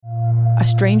A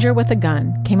stranger with a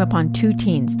gun came upon two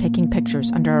teens taking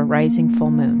pictures under a rising full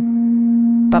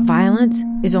moon. But violence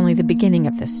is only the beginning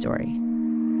of this story.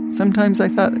 Sometimes I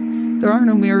thought, there are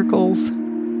no miracles.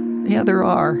 Yeah, there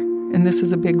are, and this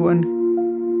is a big one.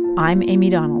 I'm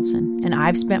Amy Donaldson, and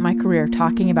I've spent my career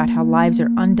talking about how lives are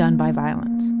undone by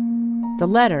violence. The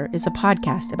Letter is a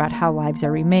podcast about how lives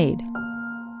are remade.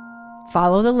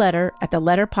 Follow The Letter at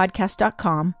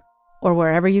theletterpodcast.com or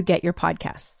wherever you get your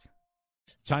podcasts.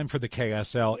 Time for the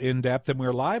KSL In-Depth, and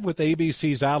we're live with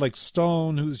ABC's Alex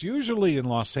Stone, who's usually in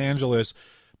Los Angeles,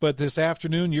 but this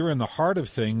afternoon you're in the heart of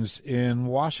things in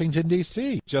Washington,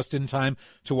 D.C., just in time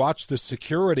to watch the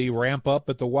security ramp up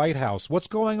at the White House. What's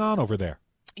going on over there?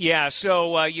 Yeah,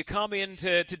 so you come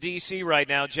into D.C. right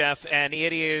now, Jeff, and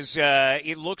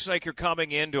it looks like you're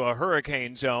coming into a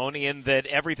hurricane zone in that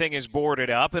everything is boarded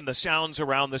up, and the sounds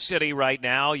around the city right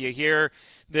now, you hear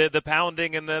the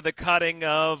pounding and the cutting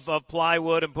of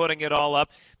plywood and putting it all up.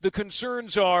 The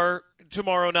concerns are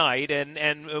tomorrow night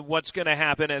and what's going to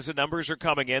happen as the numbers are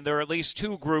coming in. There are at least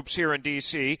two groups here in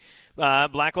D.C.,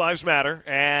 Black Lives Matter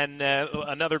and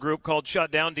another group called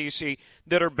Shut Down D.C.,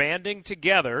 that are banding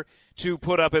together to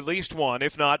put up at least one,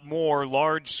 if not more,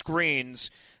 large screens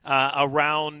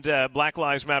around Black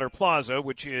Lives Matter Plaza,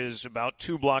 which is about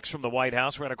 2 blocks from the White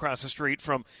House, right across the street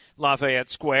from Lafayette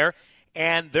Square.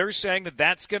 And they're saying that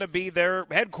that's going to be their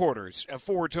headquarters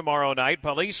for tomorrow night.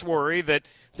 Police worry that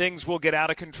things will get out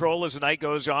of control as the night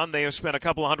goes on. They have spent a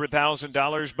couple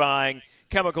 $100,000 buying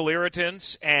chemical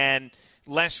irritants and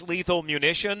less lethal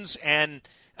munitions, and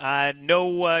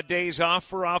no days off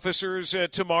for officers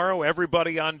tomorrow,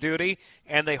 everybody on duty,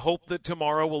 and they hope that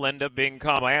tomorrow will end up being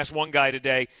calm. I asked one guy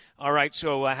today, all right,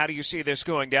 so how do you see this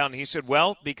going down? And he said,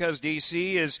 well, because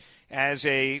D.C. is,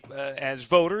 as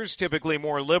voters, typically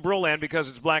more liberal, and because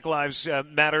it's Black Lives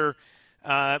Matter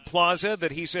Plaza,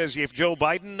 that he says if Joe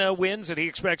Biden wins, and he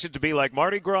expects it to be like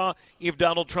Mardi Gras, if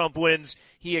Donald Trump wins,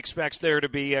 he expects there to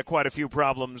be quite a few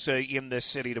problems in this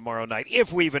city tomorrow night.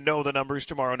 If we even know the numbers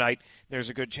tomorrow night, there's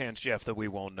a good chance, Jeff, that we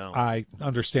won't know. I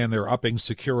understand they're upping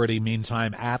security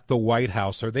meantime at the White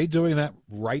House. Are they doing that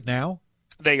right now?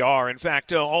 They are. In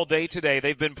fact, all day today,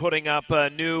 they've been putting up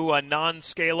new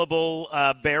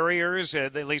non-scalable barriers.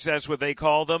 At least that's what they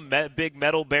call them, big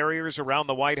metal barriers around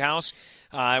the White House.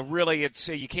 Really, it's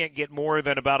you can't get more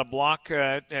than about a block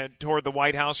toward the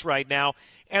White House right now.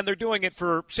 And they're doing it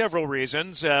for several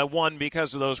reasons. One,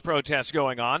 because of those protests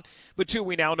going on. But two,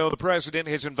 we now know the president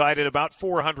has invited about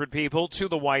 400 people to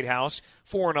the White House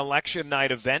for an election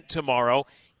night event tomorrow.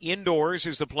 Indoors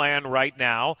is the plan right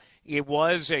now. It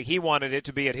was, he wanted it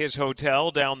to be at his hotel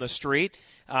down the street,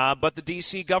 but the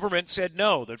D.C. government said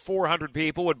no, that 400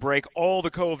 people would break all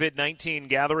the COVID-19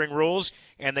 gathering rules,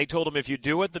 and they told him if you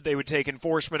do it, that they would take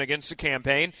enforcement against the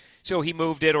campaign. So he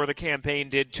moved it, or the campaign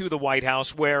did, to the White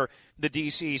House, where the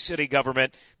D.C. city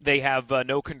government, they have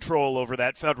no control over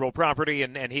that federal property,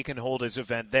 and he can hold his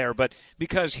event there. But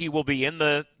because he will be in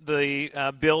the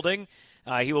building,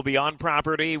 he will be on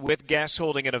property with guests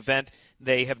holding an event.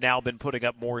 They have now been putting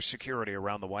up more security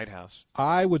around the White House.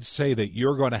 I would say that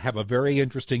you're going to have a very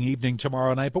interesting evening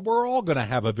tomorrow night, but we're all going to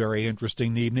have a very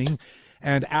interesting evening.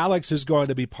 And Alex is going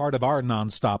to be part of our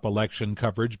nonstop election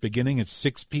coverage beginning at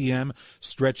 6 p.m.,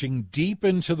 stretching deep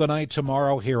into the night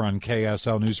tomorrow here on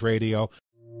KSL News Radio.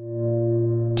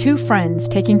 Two friends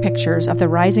taking pictures of the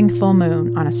rising full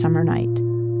moon on a summer night.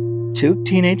 Two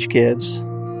teenage kids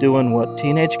doing what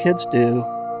teenage kids do.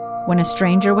 When a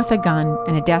stranger with a gun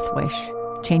and a death wish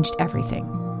changed everything.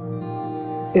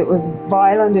 It was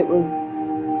violent, it was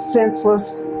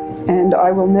senseless, and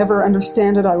I will never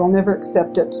understand it, I will never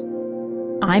accept it.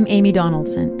 I'm Amy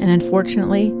Donaldson, and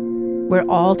unfortunately, we're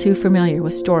all too familiar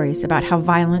with stories about how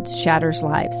violence shatters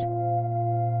lives.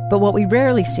 But what we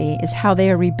rarely see is how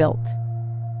they are rebuilt.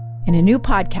 In a new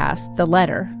podcast, The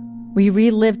Letter, we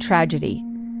relive tragedy,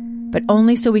 but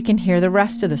only so we can hear the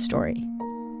rest of the story.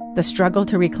 The struggle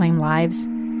to reclaim lives,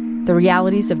 the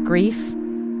realities of grief,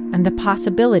 and the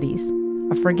possibilities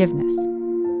of forgiveness.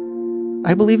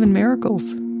 I believe in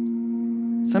miracles.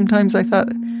 Sometimes I thought,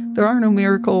 there are no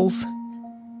miracles.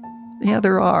 Yeah,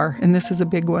 there are, and this is a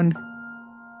big one.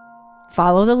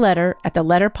 Follow The Letter at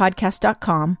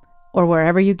theletterpodcast.com or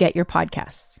wherever you get your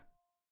podcasts.